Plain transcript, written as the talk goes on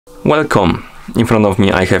Welcome! In front of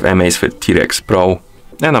me I have AMAZFIT T-Rex Pro,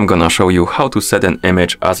 and I'm gonna show you how to set an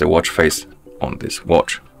image as a watch face on this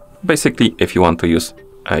watch. Basically, if you want to use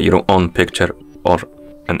your own picture or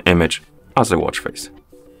an image as a watch face.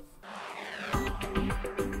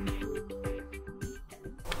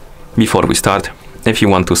 Before we start, if you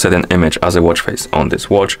want to set an image as a watch face on this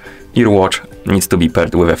watch, your watch needs to be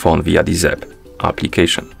paired with a phone via the ZEP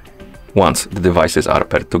application. Once the devices are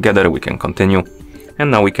paired together, we can continue. And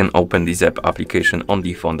now we can open the ZEP application on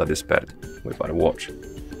the phone that is paired with our watch.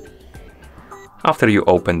 After you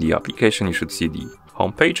open the application, you should see the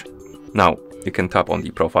home page. Now you can tap on the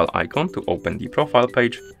profile icon to open the profile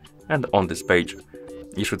page. And on this page,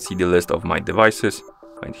 you should see the list of my devices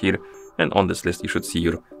right here. And on this list, you should see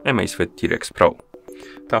your AMAZFIT T-Rex Pro.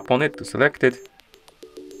 Tap on it to select it.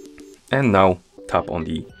 And now tap on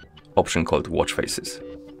the option called Watch Faces.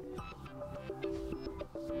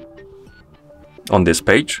 On this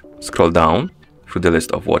page, scroll down through the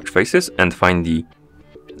list of watch faces and find the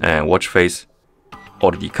watch face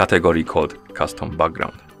or the category called Custom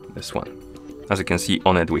Background, this one. As you can see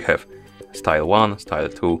on it, we have Style 1, Style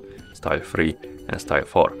 2, Style 3 and Style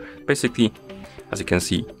 4. Basically, as you can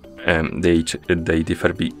see, they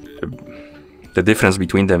differ. The difference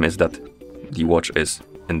between them is that the watch is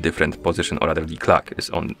in different position, or rather the clock is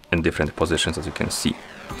in different positions, as you can see.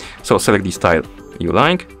 So select the style you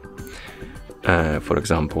like. For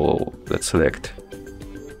example, let's select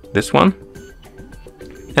this one.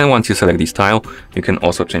 And once you select the style, you can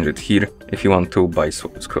also change it here if you want to by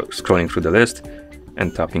scrolling through the list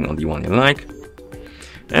and tapping on the one you like.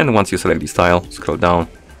 And once you select the style, scroll down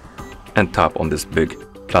and tap on this big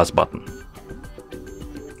plus button.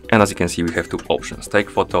 And as you can see, we have two options, take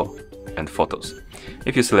photo and photos.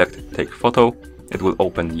 If you select take photo, it will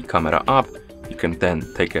open the camera app. You can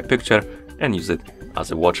then take a picture and use it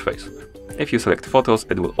as a watch face. If you select photos,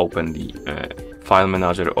 it will open the file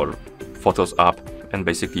manager or photos app, and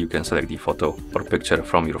basically you can select the photo or picture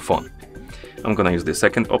from your phone. I'm gonna use the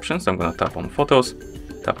second option, so I'm gonna tap on photos,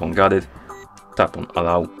 tap on got it, tap on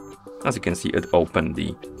allow. As you can see, it opened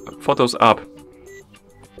the photos app,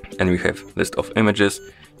 and we have list of images.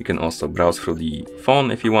 You can also browse through the phone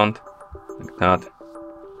if you want, like that.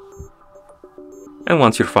 And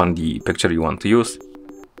once you found the picture you want to use,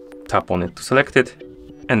 tap on it to select it.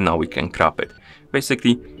 And now we can crop it.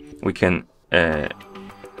 Basically, we can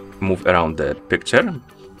move around the picture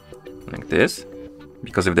like this,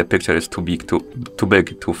 because if the picture is too big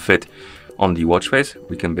to fit on the watch face,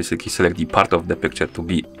 we can basically select the part of the picture to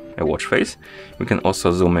be a watch face. We can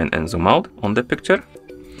also zoom in and zoom out on the picture,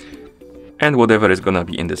 and whatever is gonna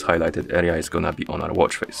be in this highlighted area is gonna be on our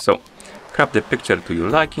watch face. So crop the picture to your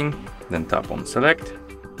liking, then tap on select,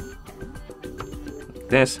 like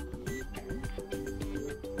this.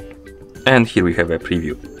 And here we have a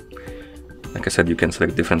preview. Like I said, you can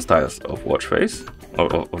select different styles of watch face,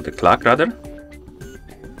 or of the clock rather.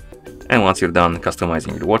 And once you're done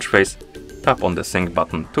customizing your watch face, tap on the sync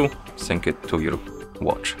button to sync it to your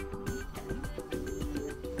watch.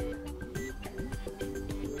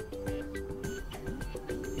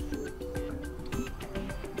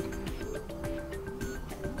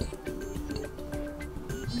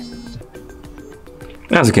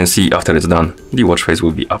 As you can see, after it's done, the watch face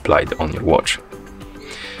will be applied on your watch.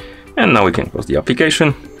 And now we can close the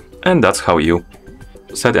application, and that's how you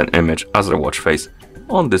set an image as a watch face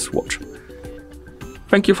on this watch.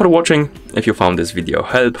 Thank you for watching. If you found this video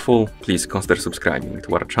helpful, please consider subscribing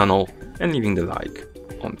to our channel and leaving the like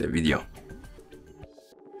on the video.